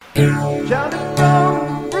Shouting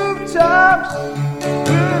from the rooftops,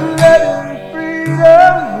 we're letting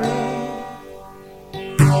freedom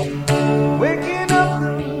ring. Waking up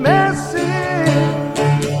the masses,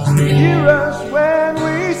 hear us when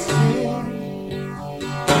we sing.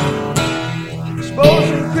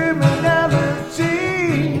 Exposing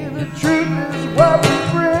criminality, the truth is what we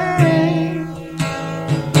bring.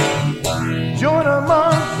 Join our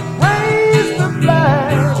march, raise the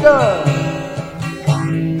flag of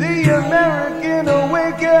the American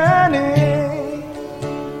awakening.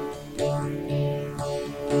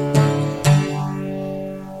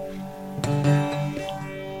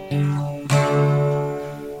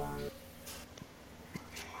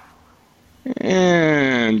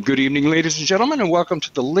 And good evening, ladies and gentlemen, and welcome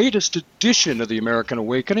to the latest edition of the American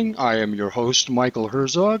Awakening. I am your host, Michael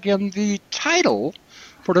Herzog, and the title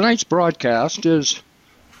for tonight's broadcast is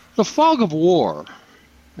The Fog of War,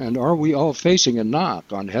 and Are We All Facing a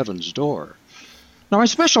Knock on Heaven's Door? Now, my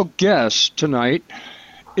special guest tonight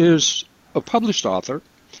is a published author.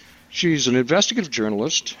 She's an investigative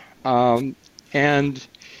journalist, and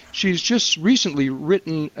she's just recently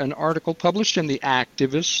written an article published in the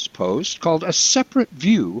Activist Post called A Separate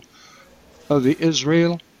View of the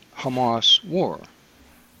Israel-Hamas War.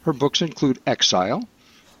 Her books include Exile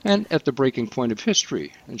and At the Breaking Point of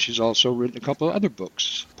History, and she's also written a couple of other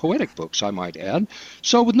books, poetic books, I might add.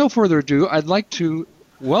 So with no further ado, I'd like to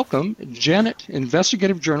welcome Janet,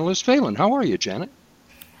 investigative journalist Phelan. How are you, Janet?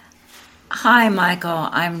 Hi, Michael.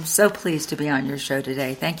 I'm so pleased to be on your show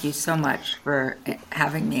today. Thank you so much for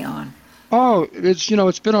having me on. Oh,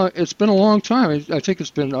 it's been a long time. I think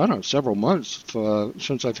it's been, I don't know, several months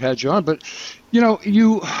since I've had you on. But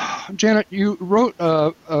Janet, you wrote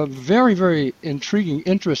a very, very intriguing,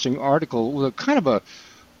 interesting article with a kind of a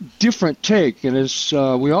different take. And as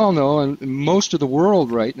we all know, and most of the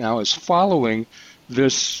world right now is following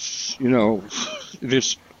this,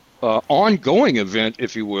 this ongoing event,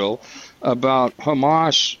 if you will, about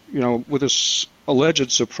Hamas, with this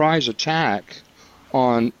alleged surprise attack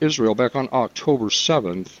on Israel back on October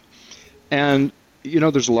 7th. And,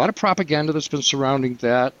 there's a lot of propaganda that's been surrounding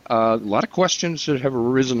that, a lot of questions that have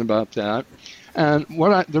arisen about that. And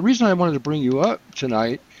the reason I wanted to bring you up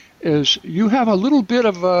tonight is you have a little bit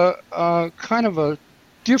of a kind of a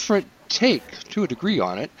different take to a degree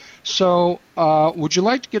on it. So would you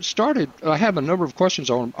like to get started? I have a number of questions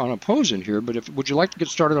on opposing here, but would you like to get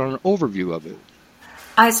started on an overview of it?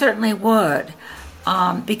 I certainly would,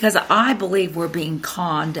 because I believe we're being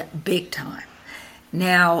conned big time.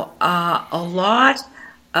 Now, a lot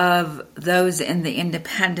of those in the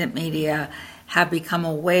independent media have become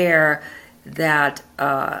aware that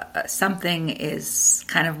something is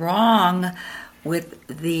kind of wrong with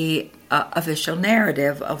the official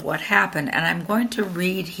narrative of what happened. And I'm going to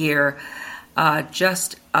read here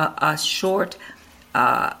just a short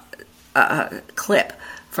clip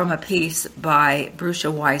from a piece by Bruce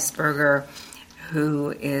Weisberger,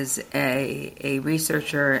 who is a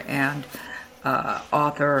researcher and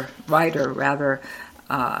writer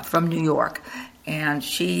from New York. And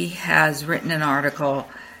she has written an article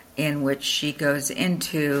in which she goes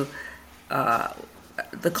into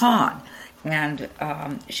the con. And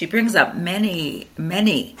she brings up many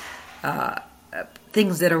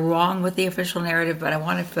things that are wrong with the official narrative, but I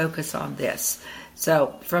want to focus on this.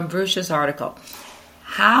 So, from Bruce's article,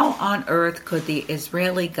 how on earth could the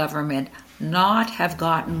Israeli government not have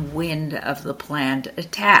gotten wind of the planned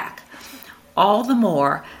attack? All the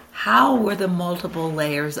more, how were the multiple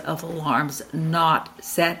layers of alarms not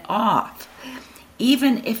set off?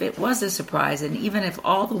 Even if it was a surprise, and even if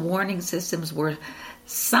all the warning systems were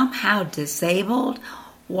somehow disabled,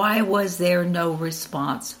 why was there no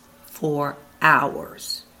response for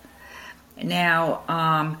hours?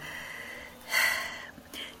 Now,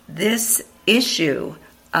 this issue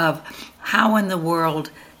of how in the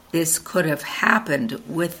world this could have happened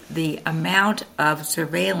with the amount of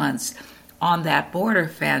surveillance on that border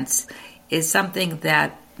fence is something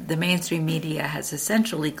that the mainstream media has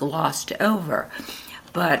essentially glossed over.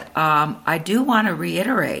 But I do want to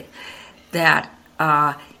reiterate that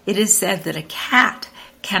it is said that a cat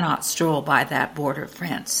cannot stroll by that border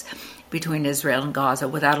fence between Israel and Gaza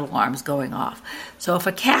without alarms going off. So if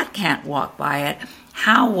a cat can't walk by it,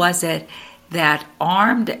 how was it that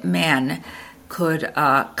armed men could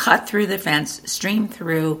cut through the fence, stream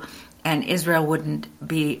through, and Israel wouldn't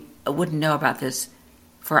know about this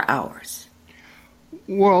for hours?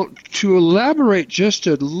 Well, to elaborate just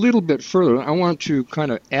a little bit further, I want to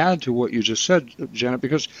kind of add to what you just said, Janet,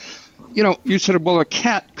 because, you said, well, a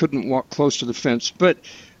cat couldn't walk close to the fence, but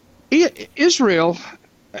Israel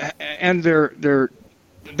and their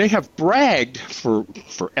they have bragged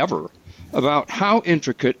forever about how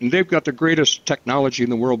intricate, and they've got the greatest technology in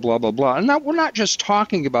the world, blah, blah, blah. And now we're not just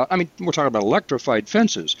talking about, we're talking about electrified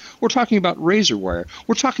fences. We're talking about razor wire.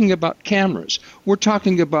 We're talking about cameras. We're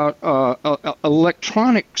talking about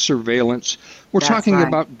electronic surveillance. We're talking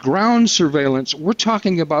about ground surveillance. We're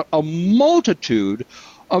talking about a multitude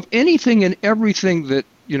of anything and everything that,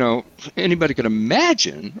 anybody could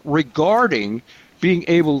imagine regarding being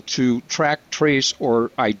able to track, trace, or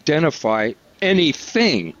identify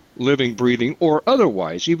anything living, breathing, or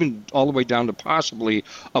otherwise, even all the way down to possibly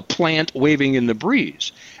a plant waving in the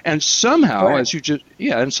breeze. And somehow, as you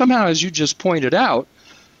just pointed out,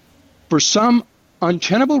 for some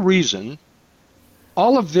untenable reason,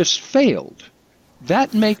 all of this failed.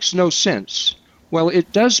 That makes no sense. Well,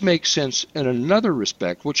 it does make sense in another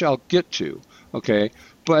respect, which I'll get to, okay?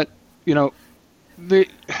 But,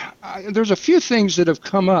 there's a few things that have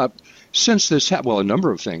come up since this happened. Well, a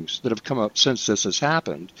number of things that have come up since this has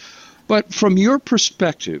happened. But from your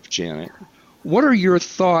perspective, Janet, what are your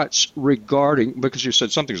thoughts regarding, because you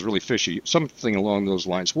said something's really fishy, something along those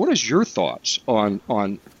lines. What is your thoughts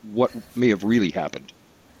on what may have really happened?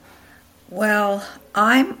 Well,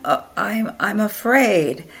 I'm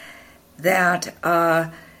afraid that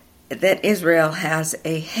that Israel has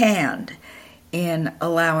a hand in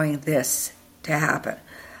allowing this to happen.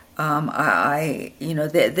 There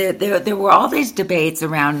were all these debates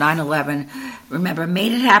around 9/11. Remember,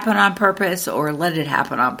 made it happen on purpose or let it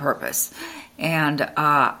happen on purpose. And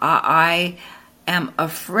I am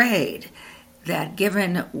afraid that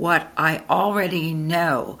given what I already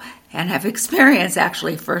know and have experienced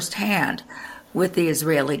actually firsthand with the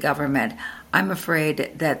Israeli government, I'm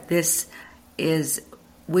afraid that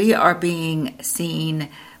we are being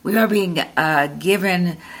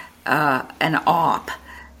given an op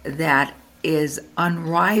that is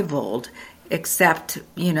unrivaled, except,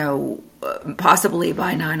 possibly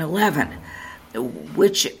by 9/11,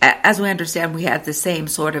 which, as we understand, we had the same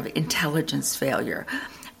sort of intelligence failure.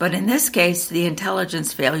 But in this case, the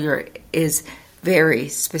intelligence failure is very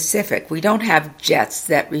specific. We don't have jets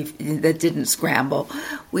that didn't scramble.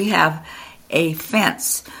 We have a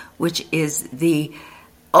fence, which is the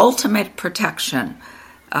ultimate protection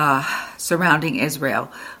surrounding Israel,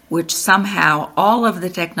 which somehow all of the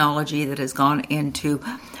technology that has gone into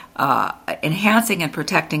enhancing and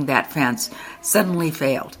protecting that fence suddenly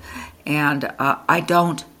failed. And I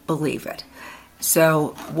don't believe it.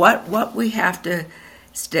 So what we have to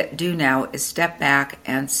do now is step back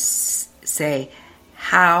and say,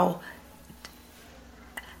 how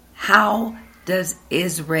does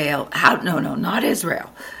Israel, not Israel,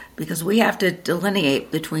 because we have to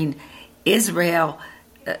delineate between Israel,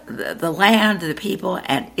 the land, the people,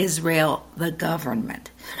 and Israel, the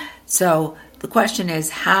government. So the question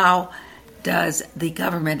is, how does the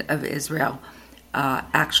government of Israel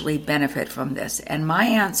actually benefit from this? And my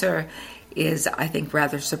answer is, I think,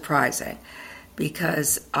 rather surprising,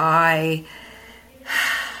 because I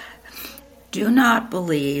do not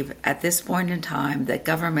believe at this point in time that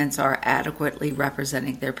governments are adequately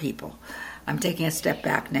representing their people. I'm taking a step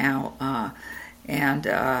back now and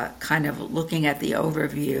kind of looking at the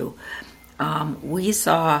overview. We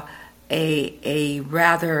saw a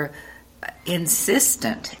rather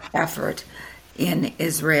insistent effort in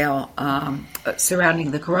Israel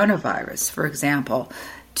surrounding the coronavirus, for example,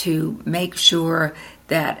 to make sure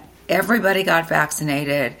that everybody got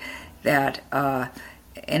vaccinated, that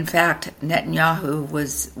in fact, Netanyahu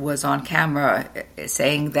was on camera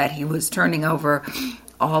saying that he was turning over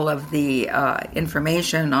all of the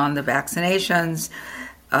information on the vaccinations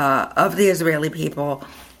of the Israeli people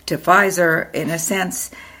to Pfizer. In a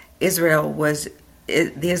sense, the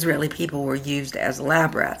Israeli people were used as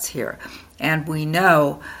lab rats here, and we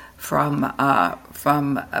know from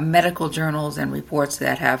medical journals and reports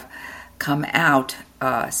that have come out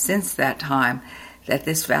since that time that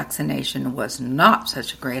this vaccination was not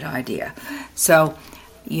such a great idea. So,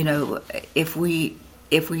 if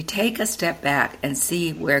we take a step back and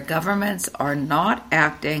see where governments are not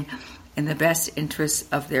acting in the best interests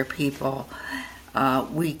of their people,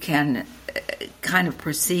 we can kind of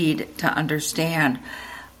proceed to understand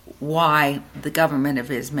why the government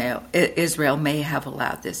of Israel may have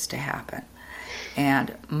allowed this to happen.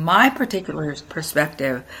 And my particular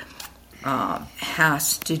perspective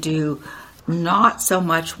has to do not so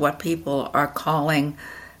much what people are calling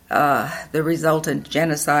the resultant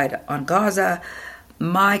genocide on Gaza.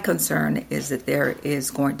 My concern is that there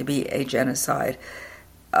is going to be a genocide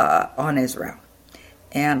on Israel.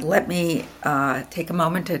 And let me take a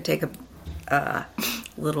moment to take a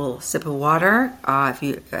little sip of water,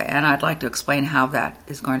 and I'd like to explain how that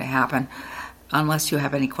is going to happen. unless you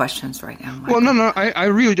have any questions right now, Michael. Well, no,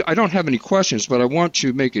 I don't have any questions, but I want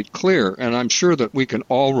to make it clear, and I'm sure that we can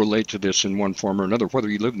all relate to this in one form or another, whether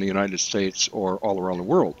you live in the United States or all around the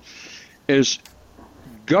world, is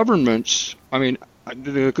governments. I mean,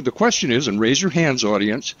 the question is, and raise your hands,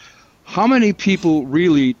 audience, how many people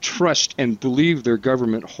really trust and believe their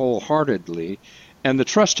government wholeheartedly? And the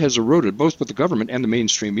trust has eroded both with the government and the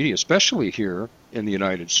mainstream media, especially here in the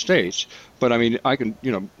United States. But I mean,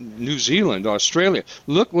 New Zealand, Australia,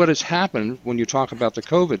 look what has happened when you talk about the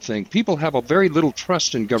COVID thing. People have a very little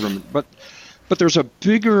trust in government, but there's a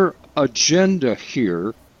bigger agenda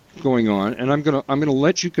here going on, and I'm gonna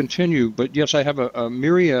let you continue. But yes, I have a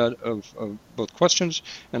myriad of both questions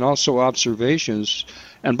and also observations.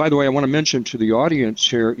 And by the way, I want to mention to the audience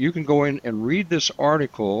here, you can go in and read this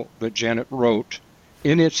article that Janet wrote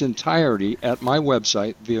in its entirety at my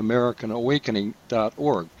website,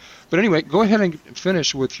 theamericanawakening.org. But anyway, go ahead and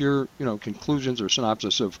finish with your conclusions or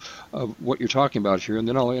synopsis of what you're talking about here, and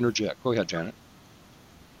then I'll interject. Go ahead, Janet.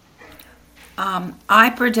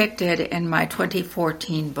 I predicted in my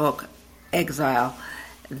 2014 book, Exile,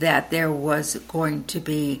 that there was going to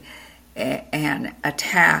be an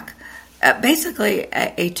attack, basically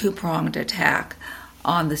a two-pronged attack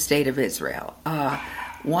on the state of Israel.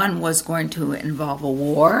 One was going to involve a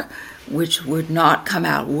war, which would not come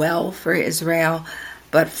out well for Israel,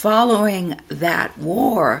 but following that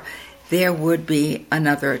war, there would be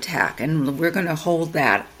another attack. And we're going to hold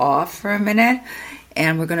that off for a minute,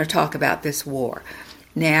 and we're going to talk about this war.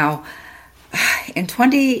 Now, in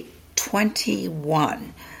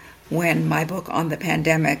 2021, when my book on the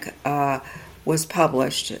pandemic was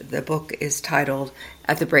published, the book is titled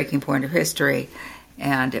At the Breaking Point of History,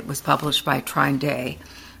 and it was published by Trine Day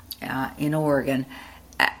in Oregon.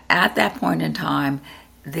 At that point in time,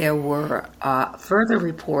 there were further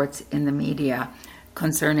reports in the media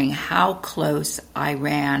concerning how close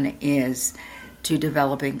Iran is to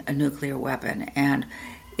developing a nuclear weapon. And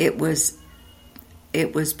it was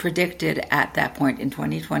predicted at that point in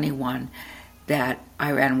 2021 that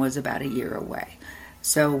Iran was about a year away.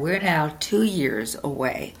 So we're now 2 years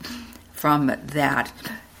away from that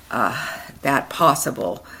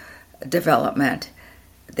possible development.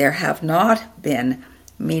 There have not been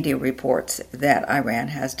media reports that Iran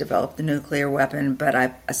has developed the nuclear weapon, but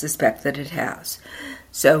I suspect that it has.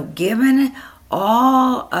 So given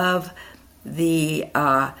all of the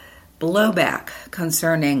blowback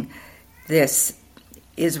concerning this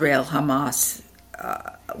Israel-Hamas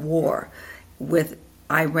war, with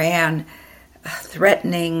Iran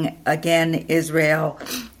threatening again Israel,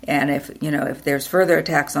 and if there's further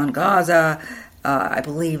attacks on Gaza, I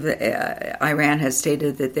believe that Iran has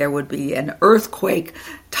stated that there would be an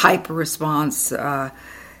earthquake-type response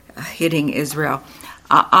hitting Israel.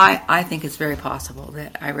 I think it's very possible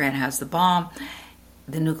that Iran has the bomb,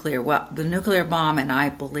 the nuclear bomb, and I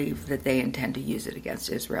believe that they intend to use it against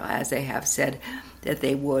Israel, as they have said that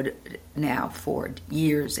they would now for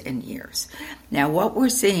years and years. Now, what we're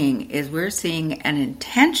seeing is an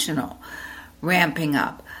intentional ramping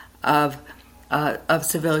up of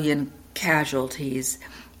civilian casualties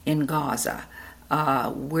in Gaza.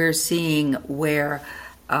 We're seeing where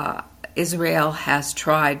Israel has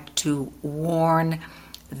tried to warn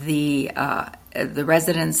the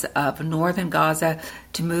residents of northern Gaza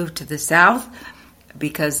to move to the south,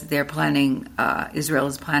 because they're planning. Israel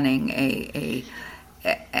is planning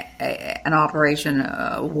an operation,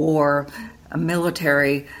 a war, a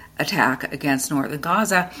military attack against northern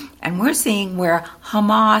Gaza, and we're seeing where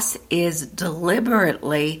Hamas is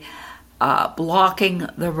deliberately blocking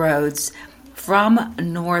the roads from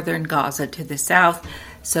northern Gaza to the south,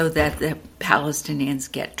 so that the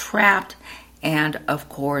Palestinians get trapped, and of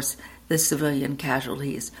course the civilian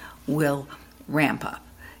casualties will ramp up.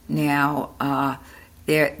 Now,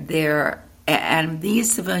 and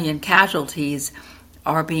these civilian casualties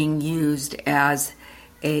are being used as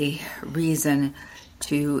a reason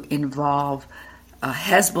to involve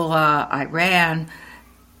Hezbollah, Iran.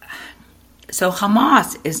 So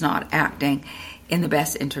Hamas is not acting in the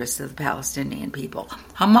best interests of the Palestinian people.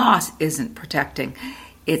 Hamas isn't protecting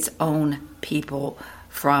its own people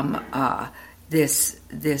from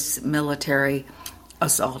this military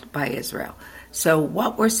assault by Israel. So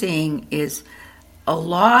what we're seeing is a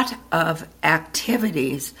lot of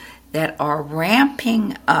activities that are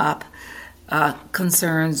ramping up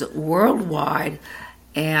concerns worldwide,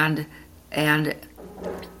 and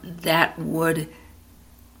that would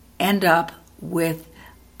end up with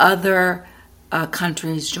other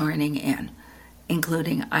countries joining in,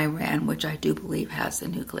 including Iran, which I do believe has the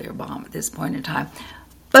nuclear bomb at this point in time.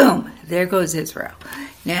 Boom, there goes Israel.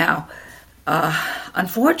 Now,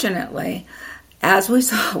 unfortunately, as we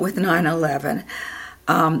saw with 9/11,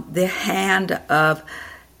 the hand of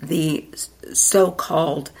the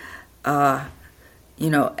so-called,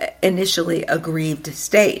 initially aggrieved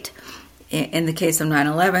state. In the case of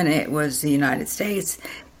 9/11, it was the United States.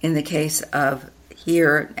 In the case of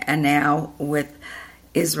here and now with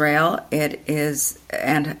Israel, it is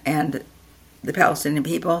and the Palestinian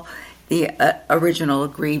people, the original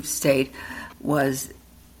aggrieved state was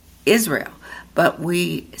Israel. But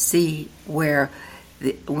we see where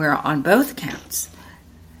on both counts,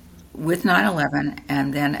 with 9/11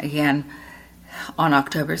 and then again on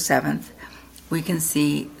October 7th, we can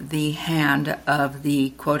see the hand of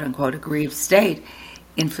the quote-unquote aggrieved state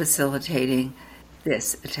in facilitating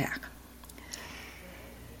this attack.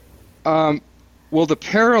 Well, the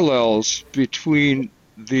parallels between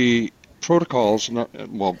the protocols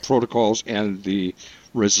and the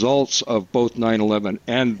results of both 9/11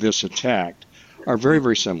 and this attack are very,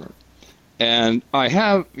 very similar. And I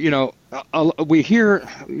have, we hear,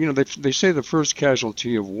 they say the first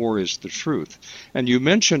casualty of war is the truth. And you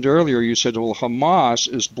mentioned earlier, you said, well,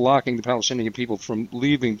 Hamas is blocking the Palestinian people from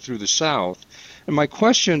leaving through the south. And my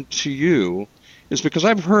question to you is, because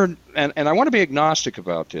I've heard, and I want to be agnostic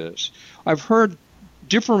about this, I've heard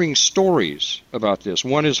differing stories about this.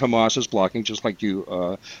 One is Hamas is blocking, just like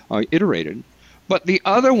you iterated. But the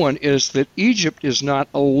other one is that Egypt is not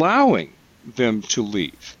allowing them to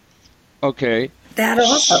leave. Okay. That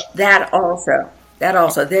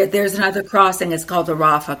also. There's another crossing. It's called the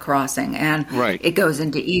Rafah crossing, and It goes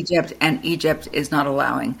into Egypt, and Egypt is not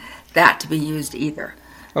allowing that to be used either.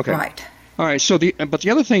 Okay. Right. All right. So but the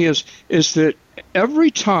other thing is that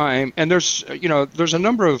every time, and there's a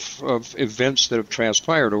number of events that have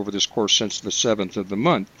transpired over this course since the 7th of the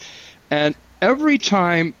month, and every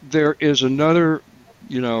time there is another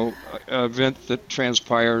event that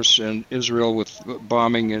transpires in Israel with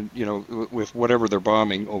bombing and, with whatever they're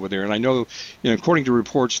bombing over there. And I know, according to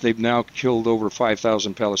reports, they've now killed over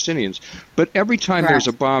 5,000 Palestinians. But every time there's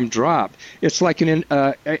a bomb drop, it's like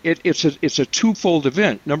it's a twofold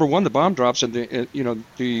event. Number one, the bomb drops and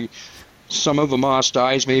some of Hamas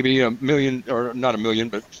dies, maybe a million, or not a million,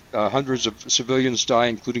 but hundreds of civilians die,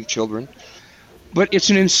 including children. But it's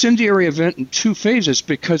an incendiary event in two phases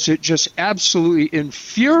because it just absolutely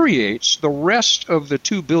infuriates the rest of the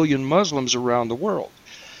 2 billion Muslims around the world.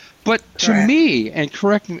 But to me, and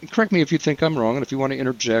correct me if you think I'm wrong, and if you want to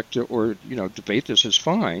interject or debate this is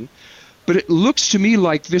fine, but it looks to me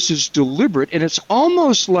like this is deliberate, and it's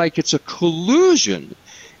almost like it's a collusion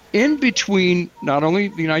in between not only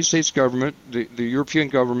the United States government, the European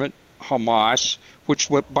government, Hamas, which,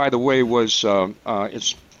 by the way, was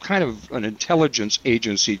it's kind of an intelligence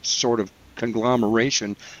agency sort of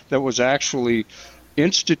conglomeration that was actually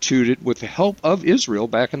instituted with the help of Israel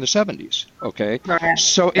back in the 70s. Okay, correct.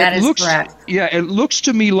 So that it looks, correct. Yeah, it looks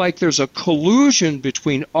to me like there's a collusion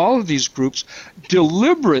between all of these groups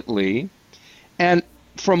deliberately. And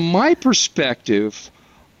from my perspective,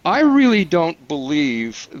 I really don't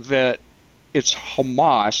believe that it's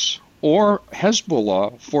Hamas or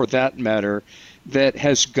Hezbollah, for that matter, that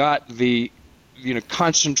has got the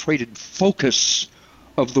concentrated focus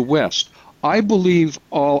of the West. I believe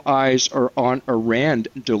all eyes are on Iran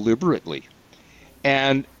deliberately.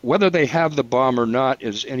 And whether they have the bomb or not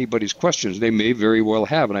is anybody's question. They may very well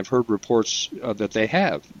have, and I've heard reports that they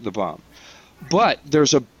have the bomb. But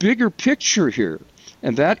there's a bigger picture here,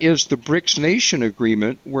 and that is the BRICS nation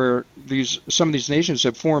agreement, where some of these nations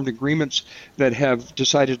have formed agreements that have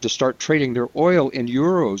decided to start trading their oil in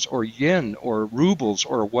euros or yen or rubles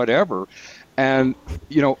or whatever. And,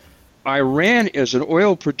 Iran is an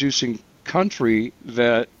oil-producing country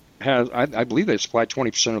that has, I believe they supply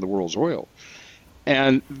 20% of the world's oil.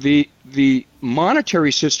 And the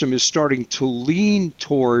monetary system is starting to lean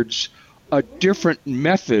towards a different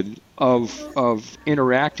method of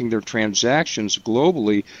interacting their transactions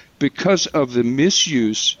globally because of the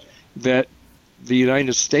misuse that the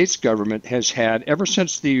United States government has had ever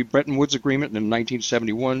since the Bretton Woods Agreement in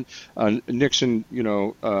 1971. Nixon,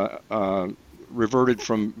 reverted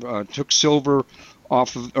from took silver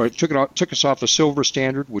off of, or took us off the silver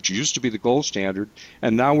standard, which used to be the gold standard,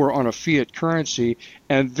 and now we're on a fiat currency.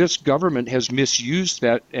 And this government has misused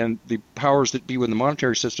that, and the powers that be within the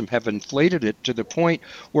monetary system have inflated it to the point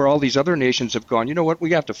where all these other nations have gone, you know what,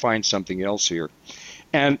 we have to find something else here.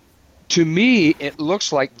 And to me, it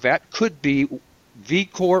looks like that could be the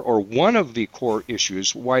core, or one of the core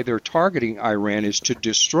issues why they're targeting Iran, is to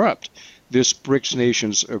disrupt this BRICS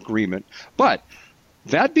nations agreement. But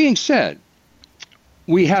that being said,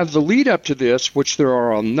 we have the lead up to this, which there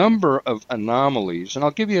are a number of anomalies, and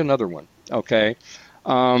I'll give you another one, okay?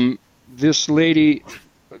 This lady,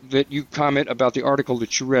 that you comment about the article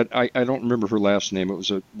that you read. I don't remember her last name.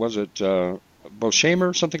 Was it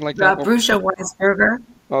Boshamer, something like that? Brusha Weisberger.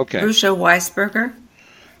 Okay. Brusha Weisberger.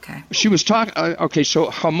 Okay. She was talking. Okay, so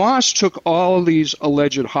Hamas took all of these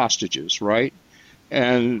alleged hostages, right?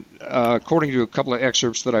 And according to a couple of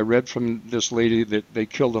excerpts that I read from this lady, that they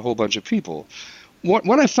killed a whole bunch of people.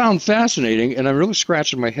 What I found fascinating, and I'm really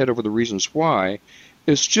scratching my head over the reasons why,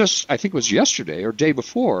 is just, I think it was yesterday or day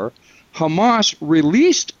before, Hamas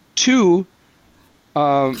released two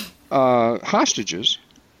hostages.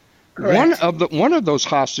 Correct. One of those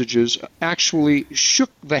hostages actually shook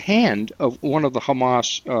the hand of one of the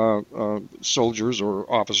Hamas soldiers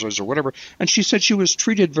or officers or whatever, and she said she was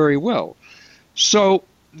treated very well. So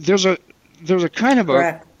there's a kind of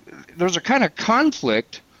Correct. there's a kind of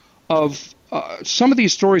conflict of some of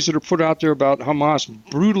these stories that are put out there about Hamas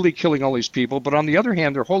brutally killing all these people, but on the other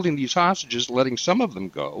hand, they're holding these hostages, letting some of them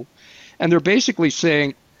go, and they're basically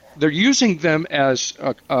saying they're using them as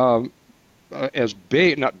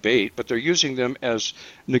bait, not bait, but they're using them as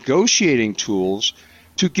negotiating tools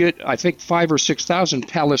to get, I think, 5,000 or 6,000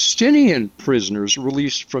 Palestinian prisoners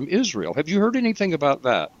released from Israel. Have you heard anything about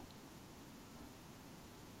that?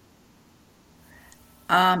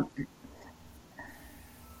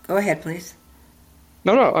 Go ahead, please.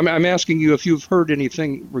 No. I'm asking you if you've heard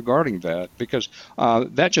anything regarding that, because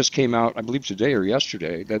that just came out, I believe, today or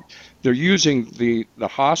yesterday, that they're using the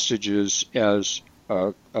hostages as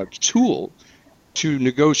a tool to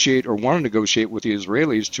negotiate or want to negotiate with the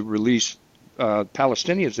Israelis to release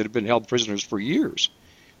Palestinians that have been held prisoners for years.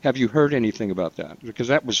 Have you heard anything about that? Because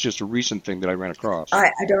that was just a recent thing that I ran across.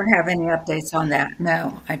 I don't have any updates on that.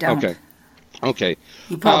 No, I don't. Okay.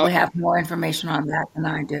 You probably have more information on that than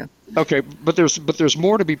I do. Okay, but there's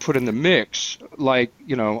more to be put in the mix. Like,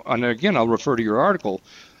 and again, I'll refer to your article.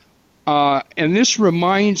 And this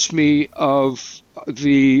reminds me of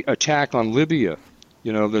the attack on Libya.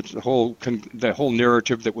 The whole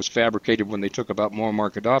narrative that was fabricated when they took about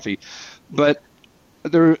Muammar Gaddafi. But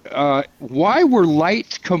why were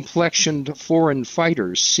light-complexioned foreign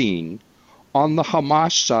fighters seen on the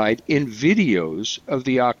Hamas side in videos of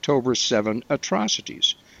the October 7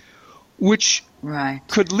 atrocities? Which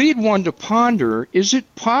could lead one to ponder, is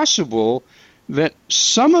it possible that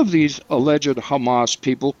some of these alleged Hamas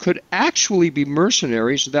people could actually be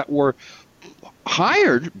mercenaries that were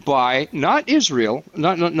hired by not Israel,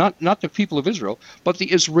 not the people of Israel, but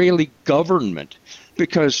the Israeli government?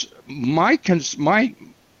 Because my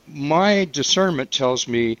discernment tells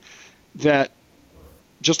me that,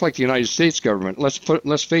 just like the United States government,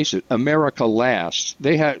 let's face it, America last.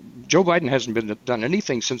 Joe Biden hasn't done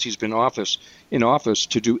anything since he's been in office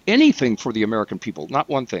to do anything for the American people. Not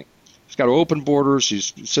one thing. He's got open borders.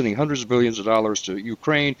 He's sending hundreds of billions of dollars to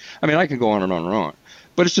Ukraine. I mean, I can go on and on and on.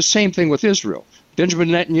 But it's the same thing with Israel. Benjamin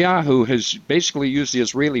Netanyahu has basically used the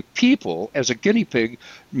Israeli people as a guinea pig,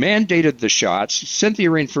 mandated the shots, sent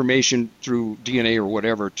their information through DNA or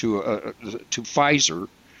whatever to Pfizer.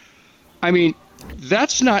 I mean,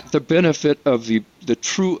 that's not the benefit of the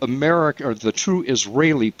true American or the true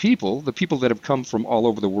Israeli people, the people that have come from all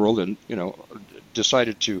over the world and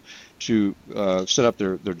decided to set up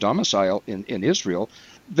their domicile in Israel.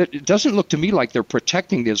 That it doesn't look to me like they're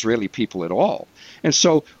protecting the Israeli people at all. And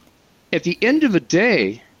so, at the end of the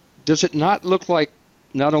day, does it not look like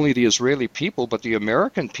not only the Israeli people but the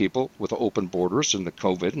American people, with the open borders and the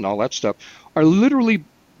COVID and all that stuff, are literally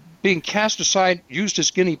being cast aside, used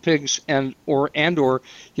as guinea pigs and or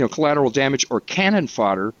collateral damage or cannon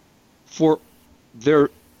fodder for their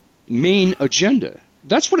main agenda?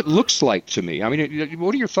 That's what it looks like to me. I mean,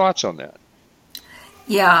 what are your thoughts on that?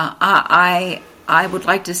 Yeah, I would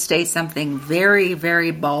like to state something very,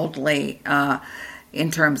 very boldly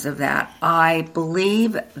in terms of that. I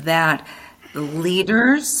believe that the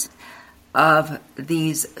leaders of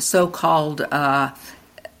these so-called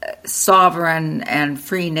sovereign and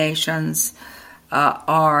free nations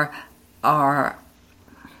are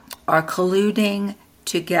colluding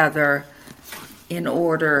together in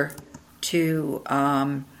order to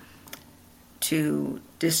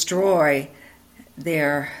destroy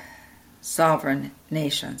their sovereign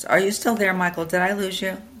nations. Are you still there, Michael? Did I lose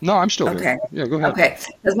you? No, I'm still okay. here. Yeah, go ahead. Okay,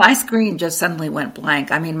 because my screen just suddenly went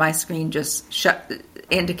blank. I mean, my screen just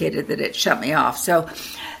indicated that it shut me off. So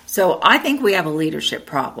I think we have a leadership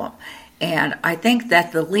problem, and I think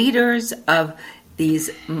that the leaders of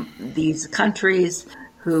these countries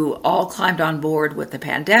who all climbed on board with the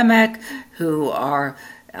pandemic, who are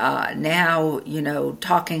now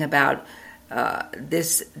talking about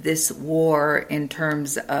this war in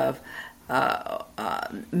terms of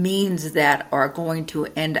means that are going to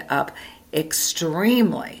end up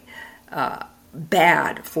extremely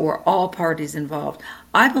bad for all parties involved.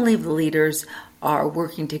 I believe the leaders are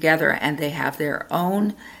working together and they have their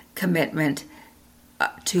own commitment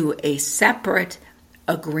to a separate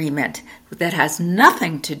agreement that has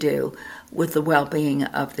nothing to do with the well-being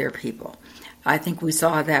of their people. I think we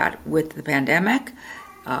saw that with the pandemic.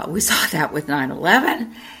 We saw that with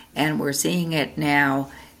 9/11, and we're seeing it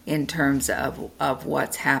now in terms of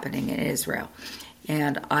what's happening in Israel.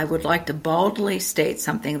 And I would like to boldly state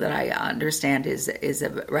something that I understand is a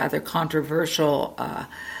rather controversial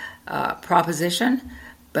proposition,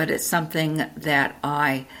 but it's something that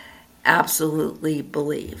I absolutely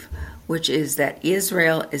believe, which is that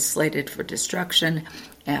Israel is slated for destruction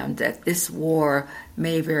and that this war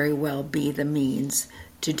may very well be the means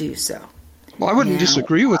to do so. Well, I wouldn't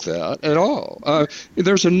disagree with that at all.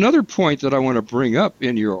 There's another point that I want to bring up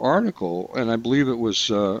in your article, and I believe it was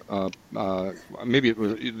maybe it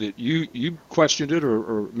was that you questioned it,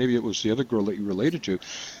 or maybe it was the other girl that you related to.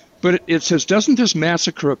 But it says, doesn't this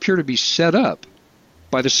massacre appear to be set up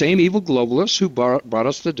by the same evil globalists who brought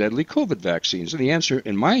us the deadly COVID vaccines? And the answer,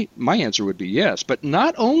 and my answer would be yes. But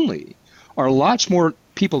not only are lots more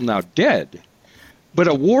people now dead, but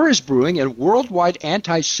a war is brewing and worldwide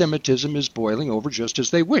anti-Semitism is boiling over just as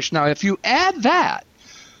they wish. Now, if you add that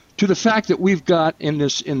to the fact that we've got in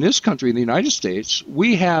this country, in the United States,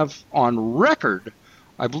 we have on record,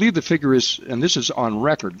 I believe the figure is, and this is on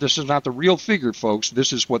record, this is not the real figure, folks,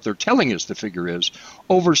 this is what they're telling us the figure is,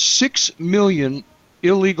 over 6 million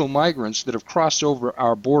illegal migrants that have crossed over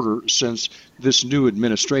our border since this new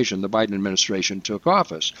administration, the Biden administration, took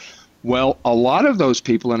office. Well, a lot of those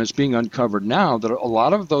people, and it's being uncovered now, that a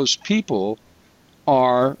lot of those people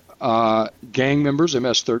are gang members,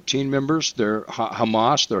 MS-13 members, they're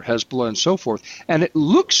Hamas, they're Hezbollah, and so forth. And it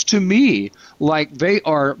looks to me like they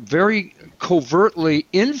are very covertly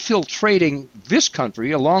infiltrating this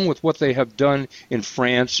country, along with what they have done in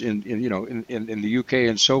France, in the UK,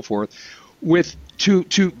 and so forth, with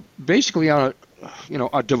to basically on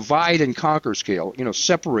a divide and conquer scale,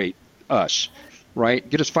 separate us. Right?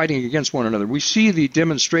 Get us fighting against one another. We see the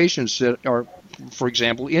demonstrations that are, for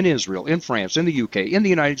example, in Israel, in France, in the UK, in the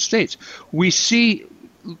United States. We see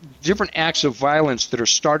different acts of violence that are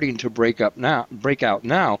starting to break out now.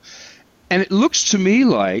 And it looks to me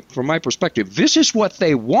like, from my perspective, this is what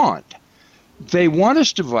they want. They want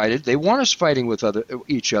us divided. They want us fighting with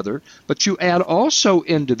each other. But you add also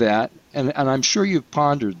into that, and I'm sure you've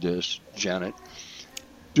pondered this, Janet,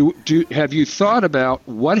 have you thought about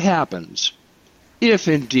what happens if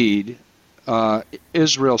indeed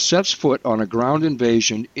Israel sets foot on a ground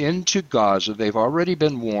invasion into Gaza? They've already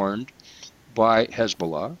been warned by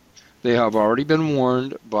Hezbollah. They have already been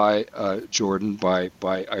warned by Jordan, by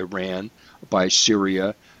Iran, by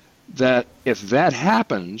Syria, that if that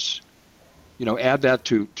happens, add that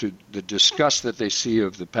to the disgust that they see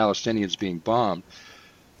of the Palestinians being bombed,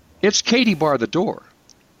 it's Katie bar the door.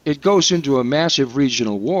 It goes into a massive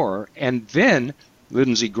regional war, and then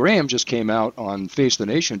Lindsey Graham just came out on Face the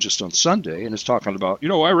Nation just on Sunday and is talking about,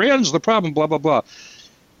 Iran's the problem, blah, blah, blah.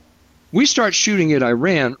 We start shooting at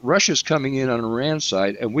Iran, Russia's coming in on Iran's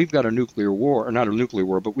side, and we've got a nuclear war, or not a nuclear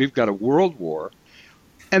war, but we've got a world war.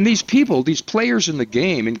 And these people, these players in the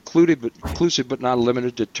game, inclusive but not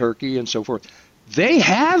limited to Turkey and so forth, they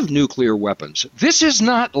have nuclear weapons. This is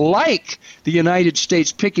not like the United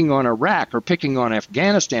States picking on Iraq or picking on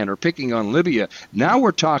Afghanistan or picking on Libya. Now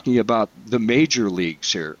we're talking about the major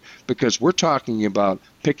leagues here, because we're talking about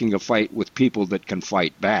picking a fight with people that can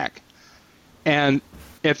fight back. And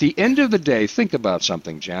at the end of the day, think about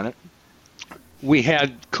something, Janet. We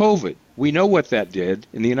had COVID. We know what that did.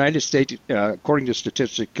 In the United States, according to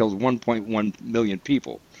statistics, killed 1.1 million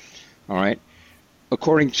people. All right.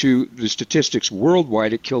 According to the statistics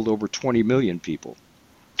worldwide, it killed over 20 million people.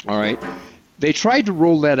 All right. They tried to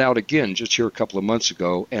roll that out again just here a couple of months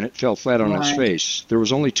ago, and it fell flat on its face. There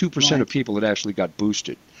was only 2% of people that actually got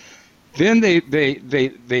boosted. Then they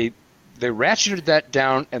ratcheted that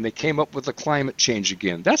down, and they came up with the climate change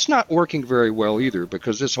again. That's not working very well either,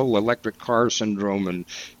 because this whole electric car syndrome, and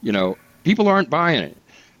people aren't buying it.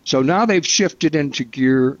 So now they've shifted into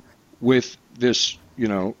gear with this,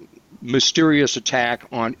 mysterious attack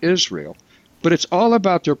on Israel. But it's all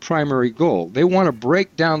about their primary goal. They want to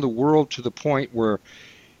break down the world to the point where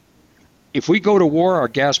if we go to war, our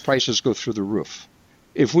gas prices go through the roof.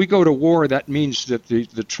 If we go to war, that means that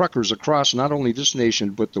the truckers across not only this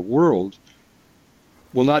nation but the world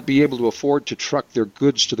will not be able to afford to truck their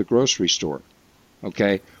goods to the grocery store.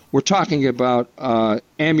 Okay? We're talking about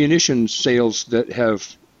ammunition sales that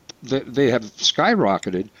have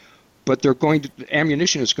skyrocketed, but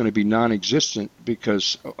ammunition is going to be non-existent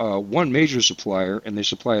because one major supplier, and they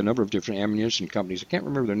supply a number of different ammunition companies. I can't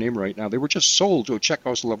remember their name right now. They were just sold to a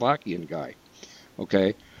Czechoslovakian guy.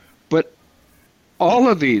 Okay, but all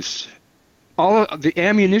of the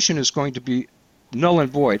ammunition is going to be null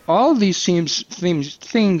and void. All of these things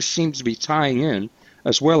seem to be tying in,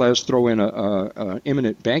 as well as throw in a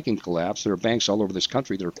imminent banking collapse. There are banks all over this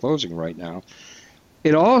country that are closing right now.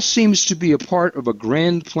 It all seems to be a part of a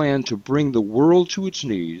grand plan to bring the world to its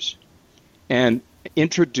knees and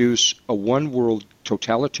introduce a one-world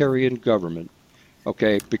totalitarian government,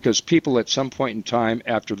 okay? Because people at some point in time,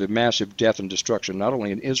 after the massive death and destruction, not only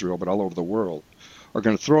in Israel but all over the world, are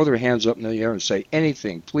going to throw their hands up in the air and say,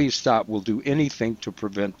 anything, please stop, we'll do anything to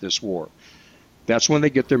prevent this war. That's when they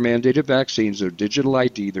get their mandated vaccines, their digital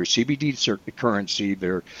ID, their CBD currency,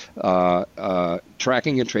 their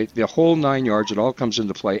tracking and trace, the whole 9 yards. It all comes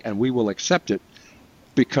into play, and we will accept it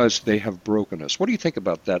because they have broken us. What do you think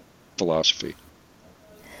about that philosophy?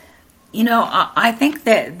 I think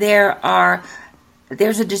that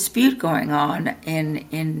there's a dispute going on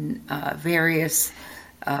in various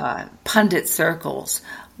pundit circles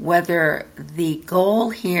whether the goal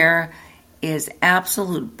here is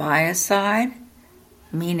absolute biocide,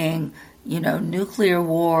 meaning, nuclear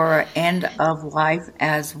war, end of life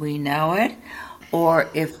as we know it, or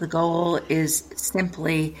if the goal is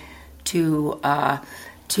simply to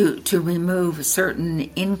remove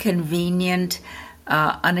certain inconvenient,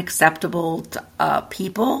 unacceptable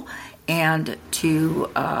people, and to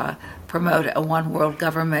promote a one world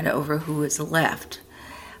government over who is left.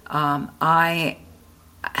 I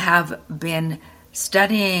have been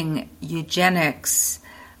studying eugenics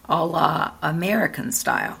a la American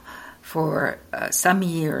style for some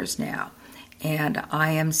years now, and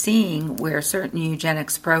I am seeing where certain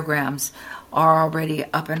eugenics programs are already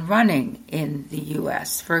up and running in the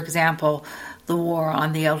U.S. For example, the War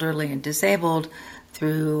on the Elderly and Disabled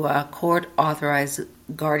through court-authorized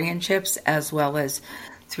guardianships, as well as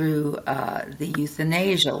through the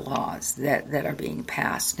euthanasia laws that are being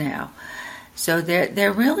passed now. So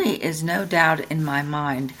there really is no doubt in my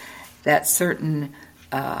mind that certain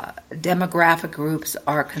demographic groups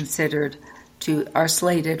are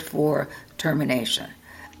slated for termination,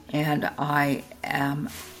 and I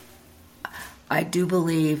do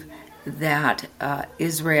believe that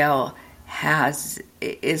Israel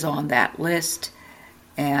is on that list,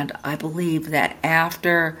 and I believe that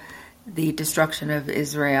after the destruction of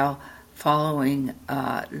Israel, following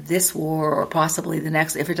this war, or possibly the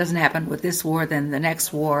next, if it doesn't happen with this war, then the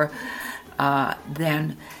next war,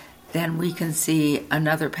 then we can see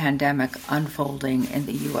another pandemic unfolding in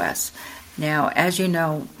the U.S. Now, as you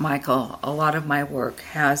know, Michael, a lot of my work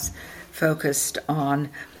has focused on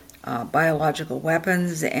biological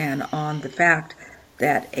weapons and on the fact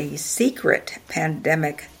that a secret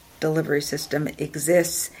pandemic delivery system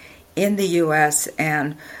exists in the U.S.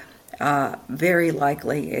 and very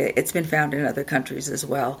likely it's been found in other countries as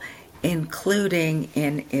well, including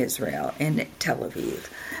in Israel, in Tel Aviv.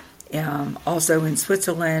 Also in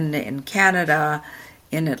Switzerland, in Canada,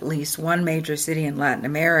 in at least one major city in Latin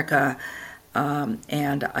America,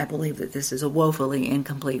 and I believe that this is a woefully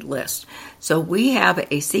incomplete list. So we have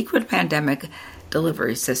a secret pandemic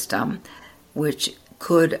delivery system which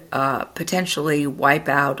could potentially wipe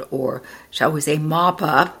out, or shall we say mop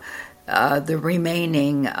up, the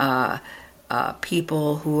remaining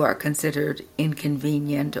people who are considered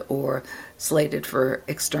inconvenient or slated for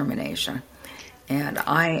extermination. And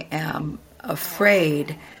I am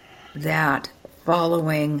afraid that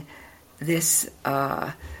following this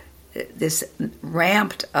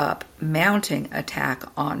ramped up mounting attack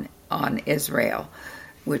on Israel,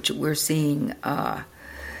 which we're seeing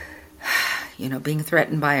being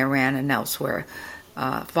threatened by Iran and elsewhere,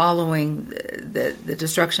 following the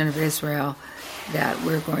destruction of Israel, that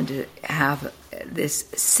we're going to have this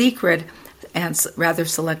secret and rather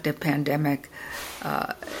selective pandemic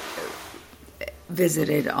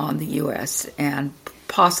visited on the U.S. and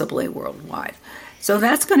possibly worldwide. So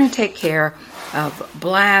that's going to take care of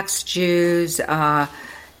blacks, Jews,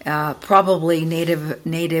 probably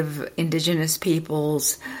native indigenous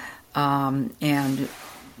peoples, and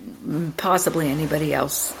possibly anybody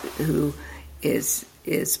else who is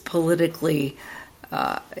politically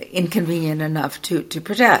inconvenient enough to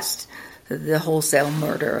protest the wholesale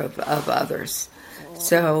murder of others.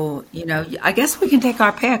 So, I guess we can take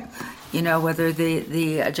our pick, whether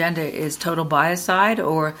the agenda is total biocide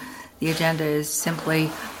or the agenda is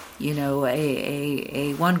simply,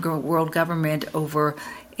 a one world government over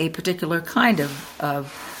a particular kind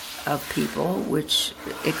of people, which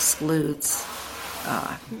excludes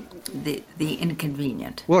the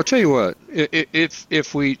inconvenient. Well, I'll tell you what,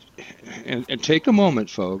 if we, and take a moment,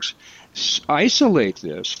 folks, isolate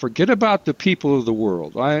this, forget about the people of the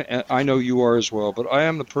world. I know you are as well, but I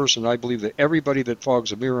am the person, I believe that everybody that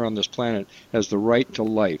fogs a mirror on this planet has the right to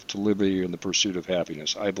life, to liberty, and the pursuit of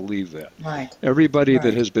happiness. I believe that. Right. Everybody Right.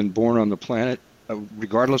 that has been born on the planet,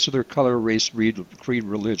 regardless of their color, race, creed,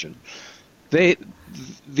 religion,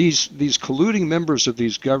 these colluding members of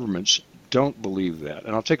these governments don't believe that.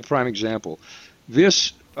 And I'll take a prime example.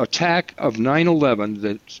 This attack of 9/11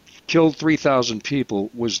 that killed 3,000 people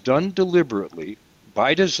was done deliberately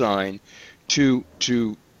by design to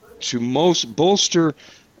bolster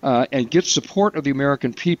and get support of the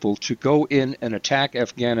American people to go in and attack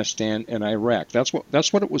Afghanistan and Iraq. That's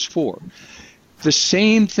what it was for. The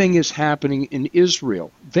same thing is happening in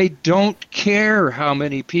Israel. They don't care how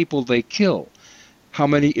many people they kill, how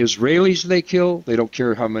many Israelis they kill. They don't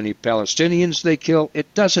care how many Palestinians they kill.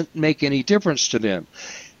 It doesn't make any difference to them.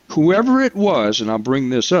 Whoever it was, and I'll bring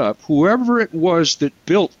this up, whoever it was that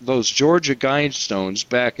built those Georgia Guidestones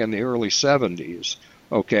back in the early 70s,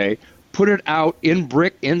 okay, put it out in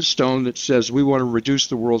brick, in stone, that says we want to reduce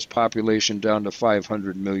the world's population down to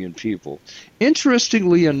 500 million people.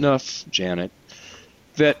 Interestingly enough, Janet,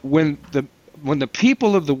 that when the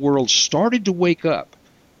people of the world started to wake up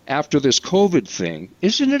after this COVID thing,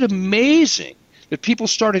 isn't it amazing that people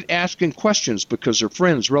started asking questions because their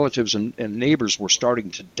friends, relatives, and neighbors were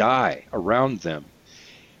starting to die around them?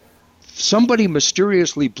 Somebody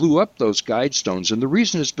mysteriously blew up those Guidestones, and the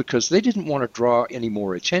reason is because they didn't want to draw any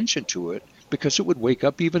more attention to it, because it would wake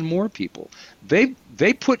up even more people. They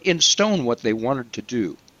put in stone what they wanted to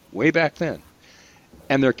do way back then,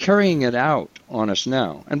 and they're carrying it out on us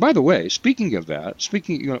now. And by the way, speaking of that,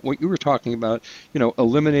 what you were talking about,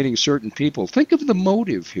 eliminating certain people, think of the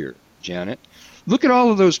motive here, Janet. Look at all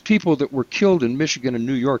of those people that were killed in Michigan and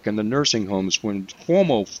New York in the nursing homes when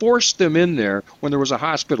Cuomo forced them in there when there was a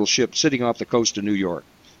hospital ship sitting off the coast of New York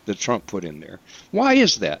that Trump put in there. Why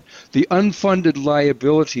is that? The unfunded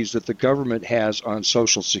liabilities that the government has on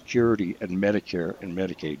Social Security and Medicare and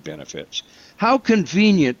Medicaid benefits. How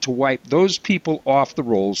convenient to wipe those people off the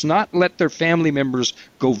rolls, not let their family members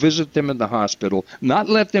go visit them in the hospital, not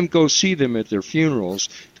let them go see them at their funerals,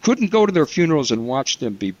 couldn't go to their funerals and watch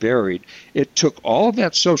them be buried. It took all of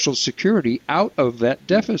that Social Security out of that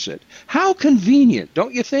deficit. How convenient,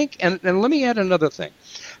 don't you think? And let me add another thing.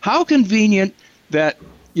 How convenient that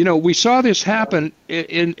we saw this happen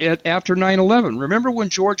after 9/11. Remember when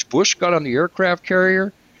George Bush got on the aircraft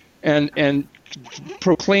carrier and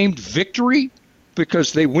proclaimed victory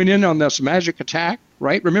because they went in on this magic attack,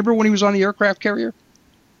 right? Remember when he was on the aircraft carrier?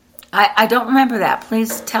 I don't remember that.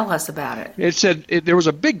 Please tell us about it. It said, there was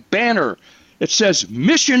a big banner. It says,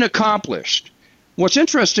 "Mission accomplished." What's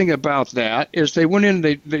interesting about that is they went in,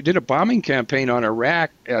 they did a bombing campaign on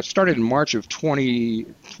Iraq, started in March of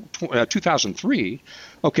 2003,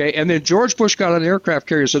 okay, and then George Bush got on an aircraft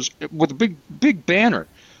carrier with a big banner,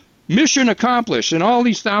 "Mission accomplished," and all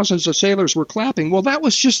these thousands of sailors were clapping. Well, that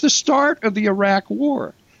was just the start of the Iraq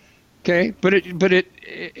War, okay, but it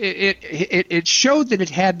showed that it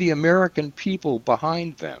had the American people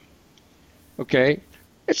behind them, okay.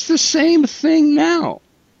 It's the same thing now.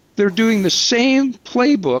 They're doing the same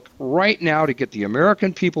playbook right now to get the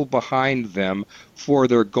American people behind them for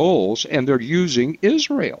their goals, and they're using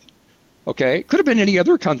Israel. Okay? Could have been any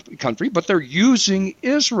other country, but they're using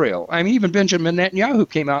Israel. I mean, even Benjamin Netanyahu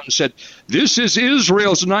came out and said, this is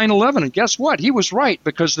Israel's 9/11. And guess what? He was right,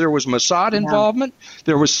 because there was Mossad involvement,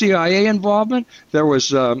 there was CIA involvement, there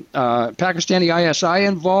was Pakistani ISI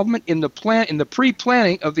involvement in the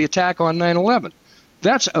pre-planning of the attack on 9/11.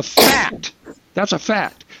 That's a fact. That's a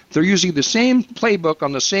fact. They're using the same playbook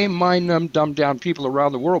on the same mind-numbed, dumbed-down people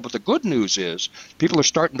around the world. But the good news is people are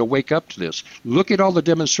starting to wake up to this. Look at all the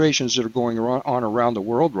demonstrations that are going on around the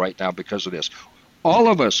world right now because of this. All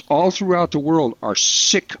of us, all throughout the world, are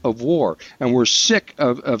sick of war, and we're sick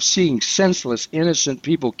of seeing senseless, innocent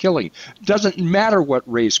people killing. Doesn't matter what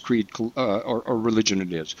race, creed, or religion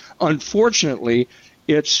it is. Unfortunately,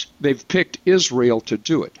 they've picked Israel to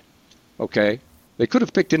do it. Okay? They could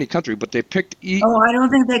have picked any country, but they picked... I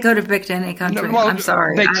don't think they could have picked any country. No, I'm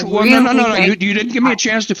sorry. No. You didn't give me a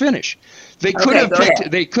chance to finish. They could have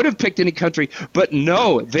picked any country, but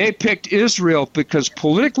no, they picked Israel because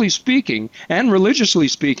politically speaking and religiously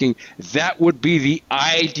speaking, that would be the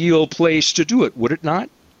ideal place to do it, would it not?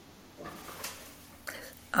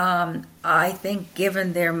 I think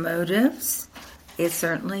given their motives, it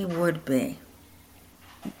certainly would be.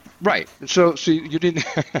 Right. So you didn't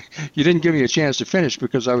give me a chance to finish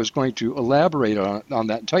because I was going to elaborate on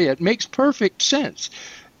that and tell you it makes perfect sense.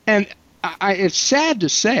 And it's sad to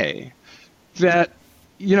say that,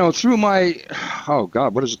 through my, oh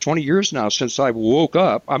God, what is it, 20 years now since I woke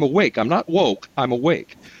up. I'm awake. I'm not woke. I'm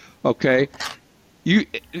awake. Okay.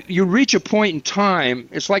 You reach a point in time,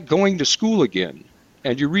 it's like going to school again,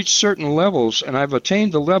 and you reach certain levels, and I've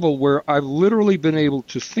attained the level where I've literally been able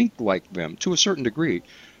to think like them to a certain degree,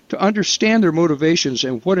 to understand their motivations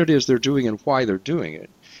and what it is they're doing and why they're doing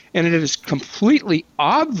it. And it is completely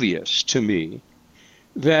obvious to me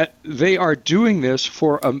that they are doing this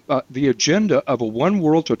for the agenda of a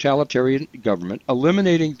one-world totalitarian government,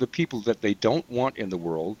 eliminating the people that they don't want in the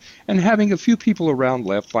world, and having a few people around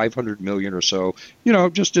left, 500 million or so,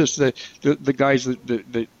 just as the guys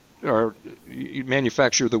that are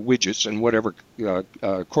manufacture the widgets and whatever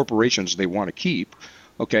corporations they want to keep,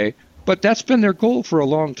 okay? But that's been their goal for a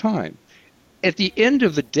long time. At the end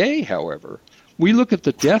of the day, however, we look at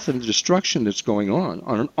the death and destruction that's going on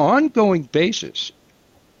an ongoing basis.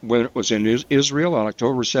 When it was in Israel on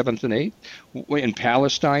October 7th and 8th, in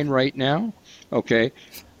Palestine right now, okay?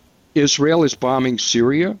 Israel is bombing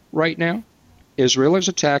Syria right now. Israel is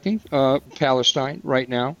attacking Palestine right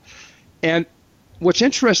now. And what's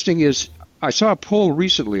interesting is I saw a poll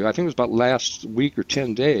recently, I think it was about last week or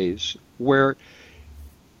 10 days, where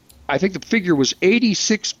I think the figure was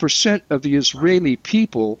 86% of the Israeli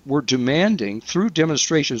people were demanding, through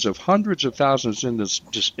demonstrations of hundreds of thousands in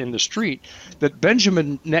the street, that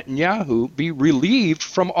Benjamin Netanyahu be relieved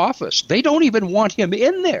from office. They don't even want him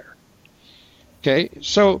in there. Okay,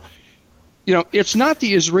 so it's not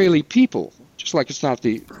the Israeli people, just like it's not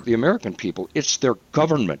the American people. It's their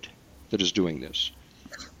government that is doing this,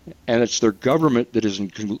 and it's their government that is in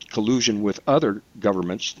collusion with other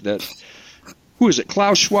governments that. Who is it?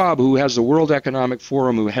 Klaus Schwab, who has the World Economic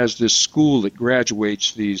Forum, who has this school that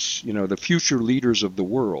graduates these, the future leaders of the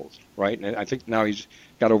world, right? And I think now he's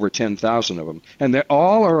got over 10,000 of them. And they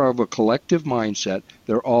all are of a collective mindset.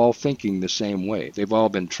 They're all thinking the same way. They've all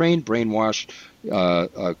been trained, brainwashed,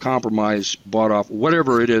 compromised, bought off,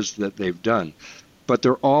 whatever it is that they've done. But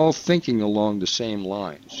they're all thinking along the same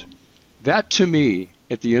lines. That, to me,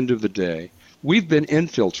 at the end of the day, we've been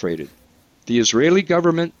infiltrated. The Israeli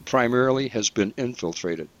government primarily has been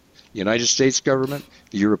infiltrated. The United States government,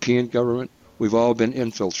 the European government, we've all been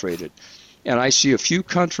infiltrated. And I see a few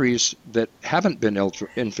countries that haven't been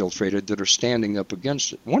infiltrated that are standing up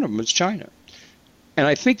against it. One of them is China. And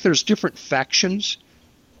I think there's different factions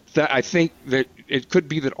that I think that it could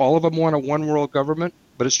be that all of them want a one-world government,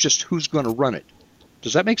 but it's just who's going to run it.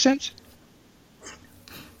 Does that make sense?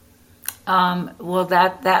 Well,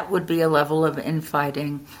 that would be a level of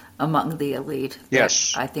infighting among the elite.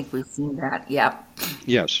 Yes, I think we've seen that. Yeah.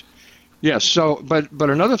 Yes. So, but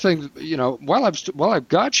another thing, while I've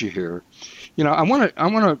got you here, I want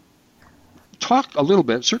to talk a little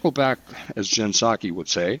bit, circle back, as Jen Psaki would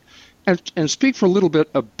say, and speak for a little bit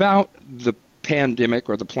about the pandemic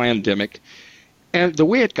or the plandemic and the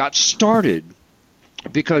way it got started.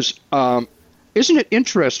 Because isn't it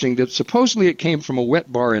interesting that supposedly it came from a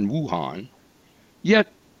wet bar in Wuhan, yet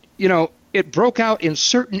it broke out in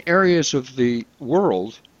certain areas of the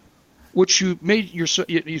world, which you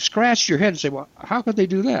scratched your head and say, well, how could they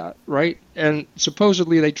do that, right? And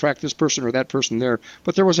supposedly they tracked this person or that person there,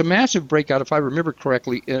 but there was a massive breakout, if I remember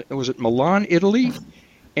correctly. Was it Milan, Italy,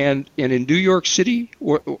 and in New York City?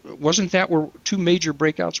 Wasn't that where two major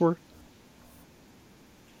breakouts were?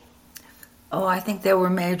 Oh, I think there were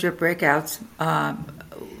major breakouts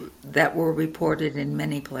that were reported in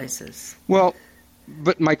many places. Well,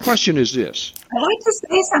 but my question is this. I'd like to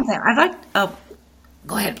say something.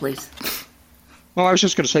 Go ahead, please. Well, I was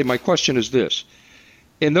just going to say, my question is this.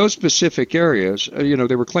 In those specific areas,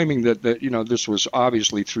 they were claiming that this was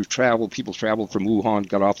obviously through travel. People traveled from Wuhan,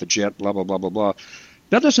 got off the jet, blah, blah, blah, blah, blah.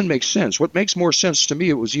 That doesn't make sense. What makes more sense to me,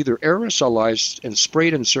 it was either aerosolized and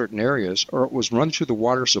sprayed in certain areas, or it was run through the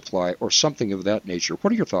water supply, or something of that nature.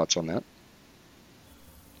 What are your thoughts on that?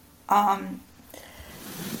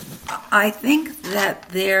 I think that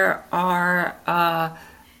there are,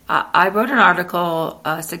 I wrote an article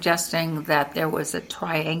suggesting that there was a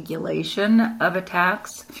triangulation of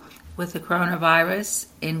attacks with the coronavirus,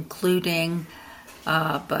 including,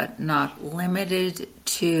 but not limited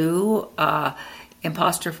to,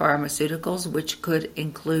 imposter pharmaceuticals, which could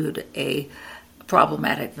include a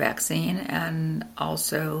problematic vaccine, and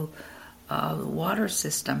also water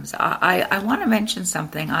systems. I want to mention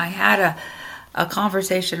something. I had a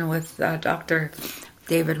conversation with Dr.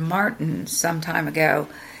 David Martin some time ago,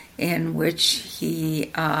 in which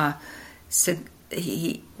he said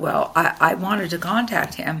I wanted to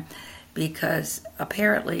contact him because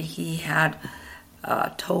apparently he had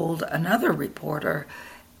told another reporter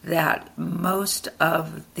that most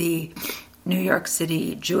of the New York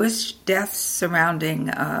City Jewish deaths surrounding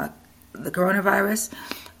the coronavirus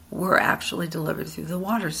were actually delivered through the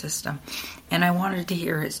water system. And I wanted to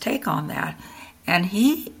hear his take on that. And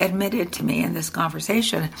he admitted to me in this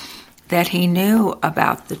conversation that he knew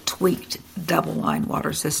about the tweaked double-line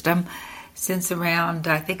water system since around,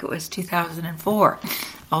 I think it was 2004,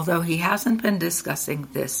 although he hasn't been discussing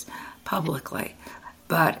this publicly.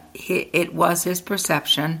 But it was his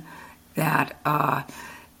perception that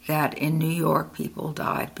that in New York people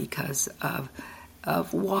died because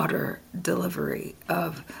of water delivery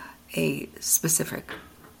of a specific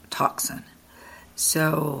toxin.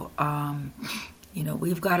 So,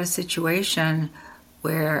 we've got a situation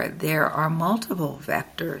where there are multiple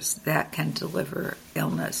vectors that can deliver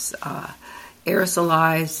illness,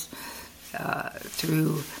 aerosolized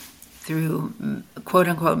through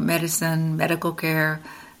quote-unquote medicine, medical care,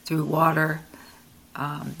 through water.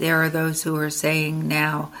 There are those who are saying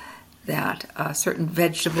now that certain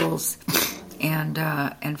vegetables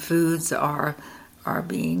and foods are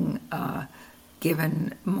being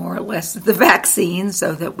given more or less the vaccine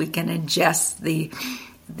so that we can ingest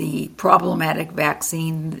the problematic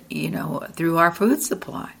vaccine, through our food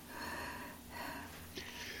supply.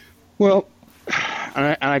 Well,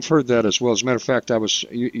 I've heard that as well. As a matter of fact,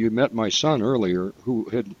 you met my son earlier, who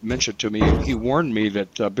had mentioned to me, he warned me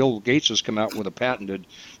that Bill Gates has come out with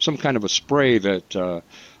some kind of a spray that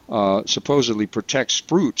supposedly protects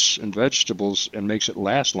fruits and vegetables and makes it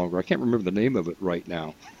last longer. I can't remember the name of it right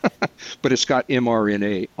now, but it's got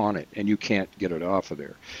mRNA on it, and you can't get it off of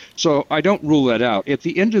there. So I don't rule that out. At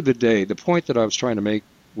the end of the day, the point that I was trying to make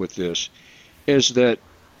with this is that,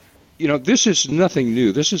 this is nothing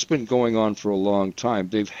new. This has been going on for a long time.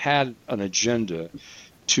 They've had an agenda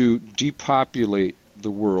to depopulate the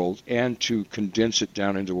world and to condense it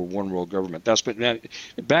down into a one-world government. That's been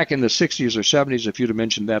back in the 60s or 70s. If you'd have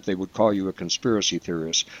mentioned that, they would call you a conspiracy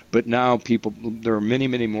theorist. But now there are many,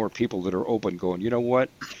 many more people that are open, going, you know what?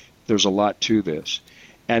 There's a lot to this.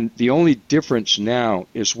 And the only difference now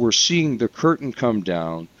is we're seeing the curtain come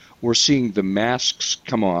down. We're seeing the masks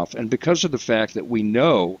come off. And because of the fact that we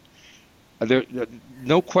know,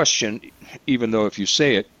 no question, even though if you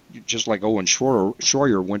say it, just like Owen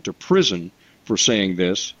Schroyer went to prison for saying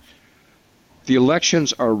this, the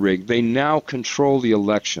elections are rigged. They now control the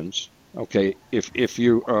elections. Okay, if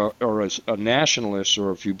you are a nationalist,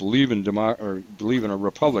 or if you believe in believe in a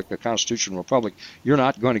republic, a constitutional republic, you're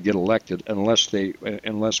not going to get elected unless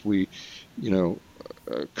we,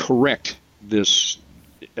 correct this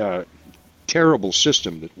terrible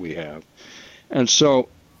system that we have. And so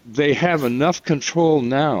they have enough control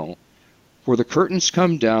now where the curtains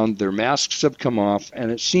come down, their masks have come off, and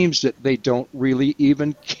it seems that they don't really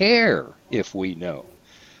even care if we know.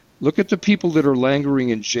 Look at the people that are lingering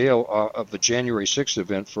in jail of the January 6th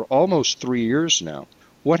event for almost 3 years now.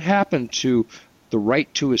 What happened to the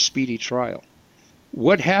right to a speedy trial?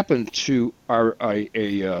 What happened to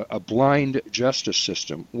a blind justice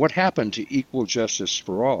system? What happened to equal justice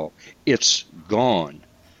for all? It's gone.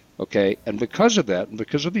 Okay, and because of that, and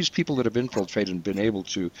because of these people that have infiltrated and been able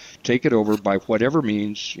to take it over by whatever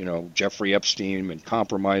means, Jeffrey Epstein and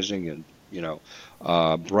compromising and,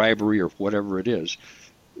 bribery or whatever it is,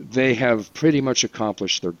 they have pretty much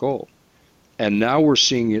accomplished their goal. And now we're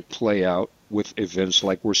seeing it play out with events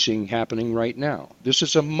like we're seeing happening right now. This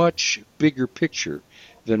is a much bigger picture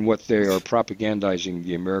than what they are propagandizing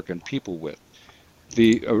the American people with.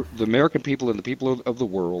 The American people and the people of the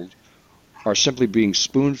world are simply being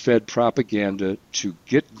spoon-fed propaganda to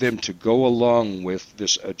get them to go along with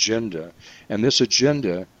this agenda. And this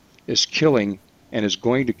agenda is killing and is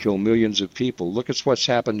going to kill millions of people. Look at what's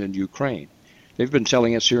happened in Ukraine. They've been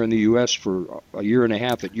telling us here in the U.S. for a year and a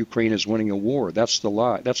half that Ukraine is winning a war. That's the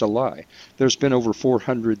lie. That's a lie. There's been over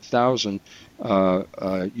 400,000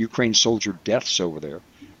 Ukraine soldier deaths over there.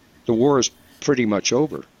 The war is pretty much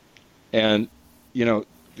over. And,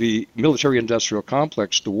 the military-industrial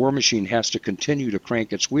complex, the war machine has to continue to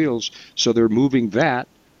crank its wheels, so they're moving that,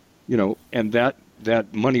 and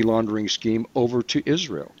that money laundering scheme over to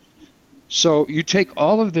Israel. So you take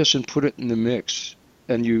all of this and put it in the mix,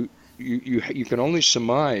 and you can only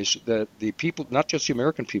surmise that the people, not just the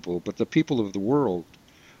American people, but the people of the world,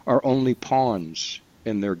 are only pawns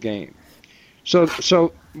in their game.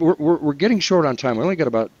 So we're getting short on time. We only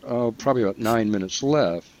got probably about 9 minutes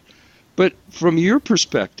left. But from your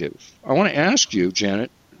perspective, I want to ask you,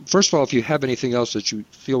 Janet, first of all, if you have anything else that you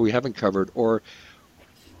feel we haven't covered, or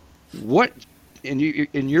what, in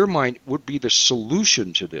your mind, would be the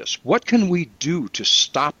solution to this? What can we do to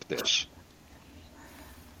stop this?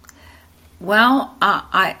 Well,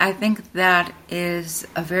 I think that is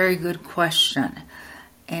a very good question.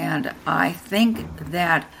 And I think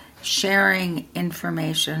that sharing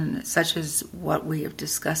information such as what we have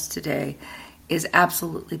discussed today is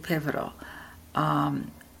absolutely pivotal.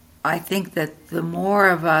 I think that the more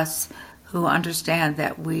of us who understand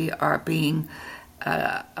that we are being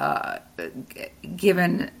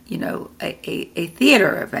given, a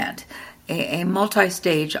theater event, a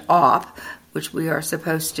multi-stage op, which we are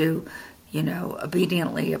supposed to,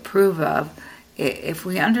 obediently approve of, if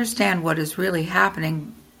we understand what is really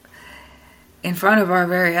happening in front of our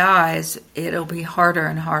very eyes, it'll be harder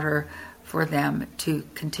and harder for them to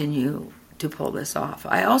continue to pull this off.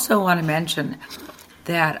 I also want to mention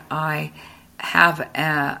that I have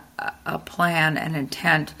a plan, an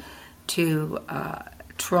intent to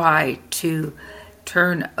try to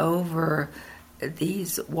turn over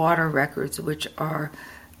these water records, which are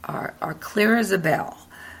clear as a bell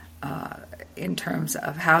in terms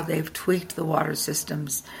of how they've tweaked the water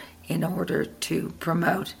systems in order to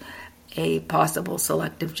promote a possible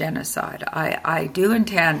selective genocide. I do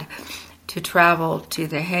intend to travel to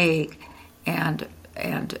The Hague and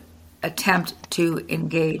attempt to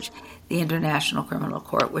engage the International Criminal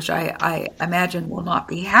Court, which I imagine will not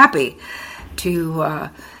be happy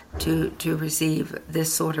to receive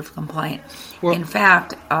this sort of complaint. Well, in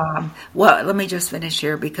fact, let me just finish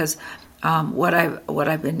here, because what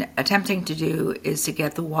I've been attempting to do is to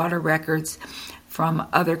get the water records from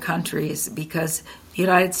other countries, because the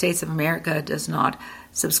United States of America does not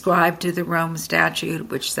subscribe to the Rome Statute,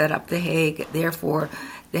 which set up The Hague. Therefore,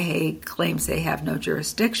 The Hague claims they have no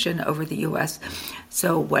jurisdiction over the U.S.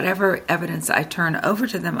 So whatever evidence I turn over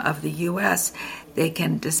to them of the U.S., they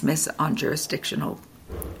can dismiss on jurisdictional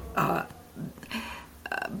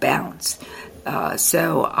bounds.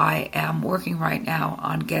 So I am working right now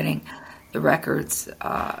on getting the records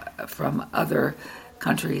from other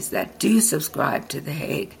countries that do subscribe to The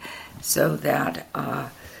Hague, so that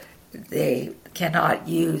they cannot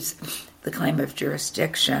use the claim of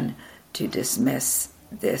jurisdiction to dismiss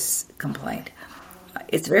this complaint.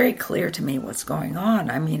 It's very clear to me what's going on.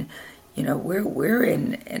 I mean, we're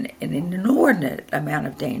in an inordinate amount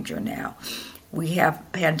of danger now. We have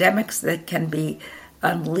pandemics that can be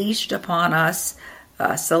unleashed upon us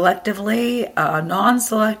selectively,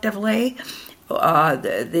 non-selectively.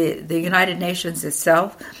 The United Nations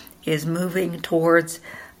itself is moving towards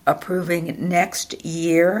approving next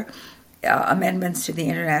year amendments to the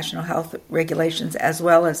international health regulations, as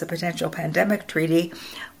well as a potential pandemic treaty,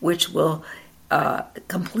 which will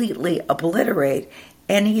completely obliterate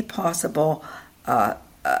any possible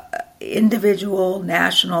individual,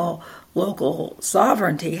 national, local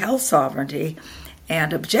sovereignty, health sovereignty,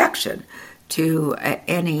 and objection to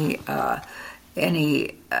any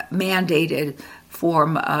mandated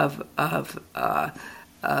form of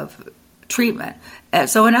treatment.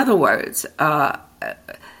 So, in other words, the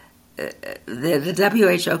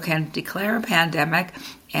WHO can declare a pandemic,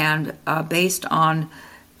 and based on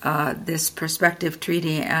this prospective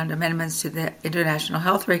treaty and amendments to the international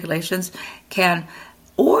health regulations, can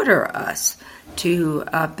order us to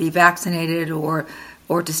be vaccinated or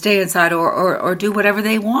to stay inside or do whatever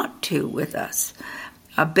they want to with us,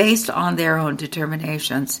 based on their own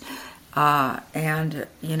determinations. And,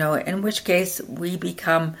 in which case we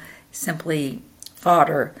become simply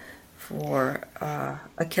fodder for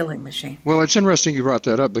a killing machine. Well, it's interesting you brought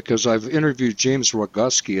that up, because I've interviewed James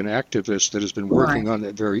Roguski, an activist that has been working on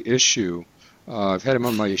that very issue. I've had him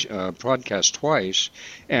on my podcast twice,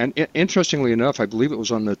 and interestingly enough, I believe it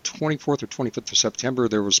was on the 24th or 25th of September,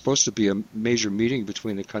 there was supposed to be a major meeting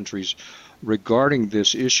between the countries regarding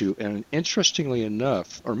this issue, and interestingly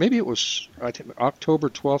enough, or maybe it was October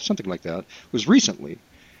 12th, something like that, it was recently,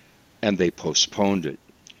 and they postponed it.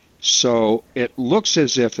 So it looks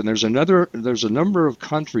as if, and there's a number of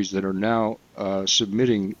countries that are now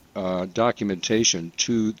submitting documentation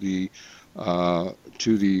to the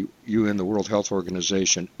UN, the World Health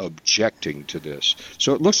Organization, objecting to this.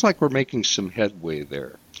 So it looks like we're making some headway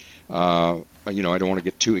there. I don't want to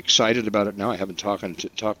get too excited about it now. I haven't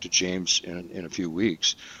talked to James in a few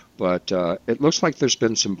weeks, but it looks like there's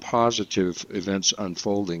been some positive events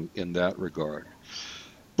unfolding in that regard.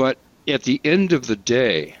 But at the end of the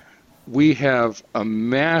day, we have a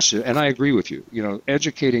massive, and I agree with you,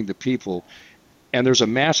 educating the people, and there's a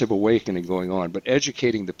massive awakening going on, but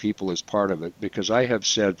educating the people is part of it, because I have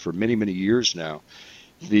said for many, many years now,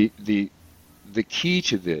 the key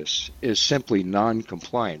to this is simply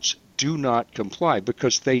non-compliance. Do not comply,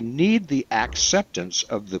 because they need the acceptance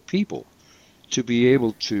of the people to be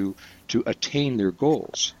able to attain their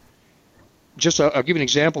goals. I'll give you an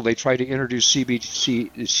example. They tried to introduce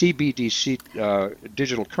CBDC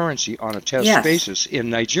digital currency on a test basis in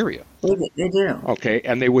Nigeria. They do. Okay,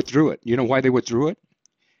 and they withdrew it. You know why they withdrew it?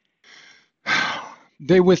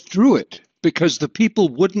 They withdrew it because the people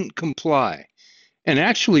wouldn't comply and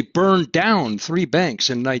actually burned down 3 banks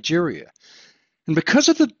in Nigeria. And because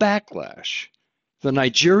of the backlash, the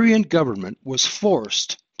Nigerian government was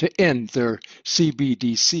forced to end their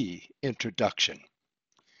CBDC introduction.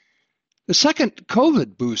 The second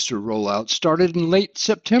COVID booster rollout started in late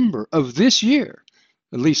September of this year,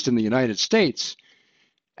 at least in the United States,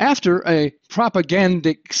 after a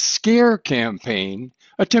propagandic scare campaign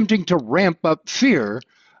attempting to ramp up fear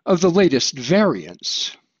of the latest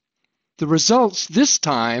variants. The results this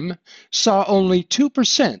time saw only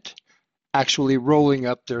 2% actually rolling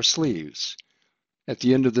up their sleeves. At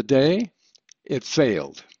the end of the day, it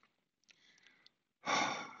failed.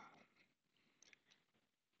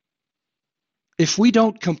 If we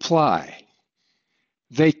don't comply,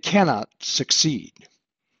 they cannot succeed.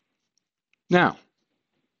 Now,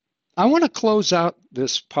 I want to close out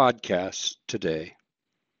this podcast today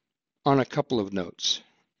on a couple of notes.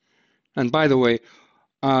 And by the way,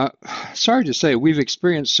 sorry to say, we've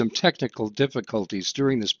experienced some technical difficulties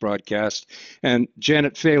during this broadcast, and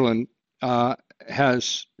Janet Phelan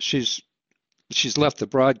she's left the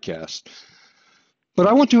broadcast. But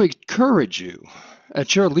I want to encourage you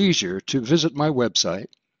at your leisure to visit my website,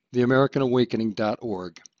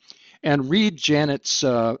 theamericanawakening.org, and read Janet's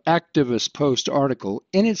activist post article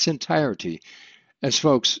in its entirety, as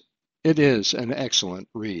folks, it is an excellent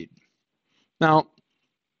read. Now,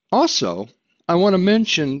 also, I want to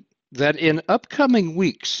mention that in upcoming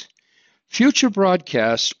weeks, future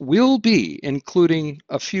broadcasts will be including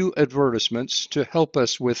a few advertisements to help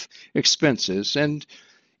us with expenses. And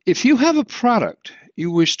if you have a product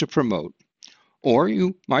you wish to promote, or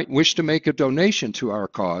you might wish to make a donation to our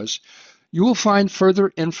cause, you will find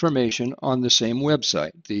further information on the same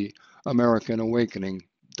website,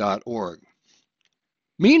 theamericanawakening.org.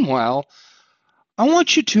 Meanwhile, I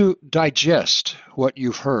want you to digest what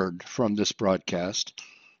you've heard from this broadcast.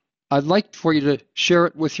 I'd like for you to share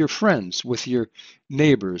it with your friends, with your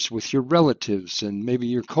neighbors, with your relatives, and maybe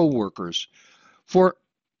your coworkers. For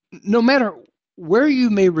no matter where you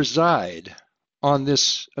may reside on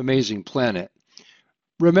this amazing planet,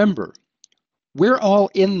 remember, we're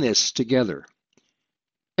all in this together.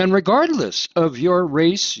 And regardless of your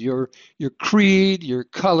race, your creed, your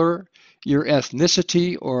color, your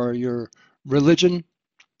ethnicity, or your religion,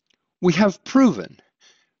 we have proven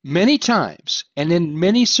many times and in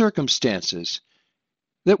many circumstances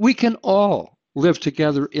that we can all live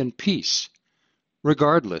together in peace,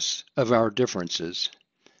 regardless of our differences.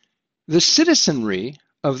 The citizenry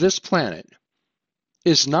of this planet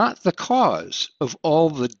is not the cause of all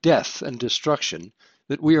the death and destruction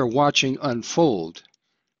that we are watching unfold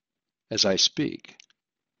as I speak,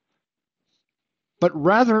 but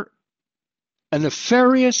rather a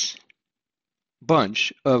nefarious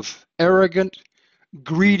bunch of arrogant,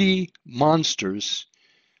 greedy monsters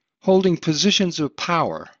holding positions of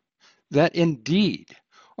power that indeed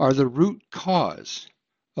are the root cause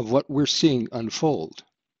of what we're seeing unfold.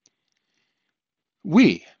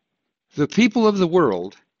 We, the people of the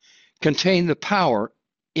world, contain the power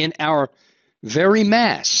in our very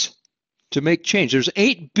mass to make change. There's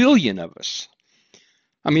 8 billion of us.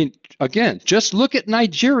 I mean, again, just look at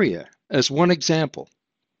Nigeria as one example.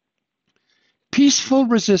 Peaceful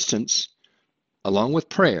resistance, along with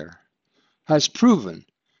prayer, has proven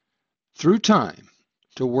through time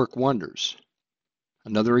to work wonders.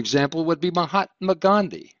 Another example would be Mahatma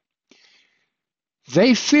Gandhi.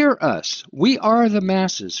 They fear us. We are the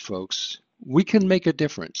masses, folks. We can make a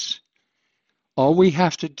difference. All we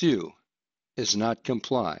have to do is not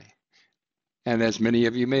comply. And as many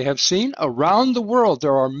of you may have seen, around the world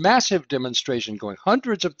there are massive demonstrations going,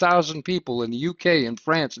 hundreds of thousands of people in the UK and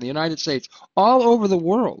France and the United States, all over the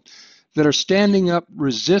world, that are standing up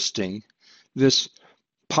resisting this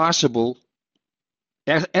possible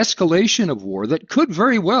escalation of war that could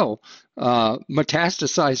very well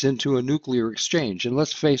metastasize into a nuclear exchange. And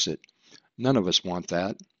let's face it, none of us want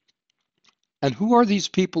that. And who are these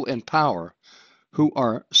people in power who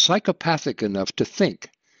are psychopathic enough to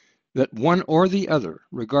think that one or the other,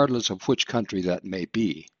 regardless of which country that may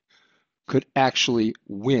be, could actually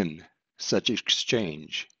win such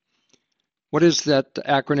exchange? What is that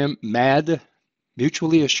acronym? MAD?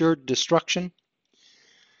 Mutually Assured Destruction?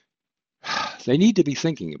 They need to be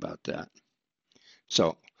thinking about that.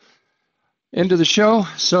 So, end of the show.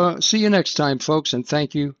 So, see you next time, folks, and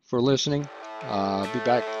thank you for listening. I'll be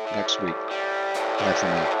back next week. Bye for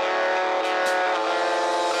now.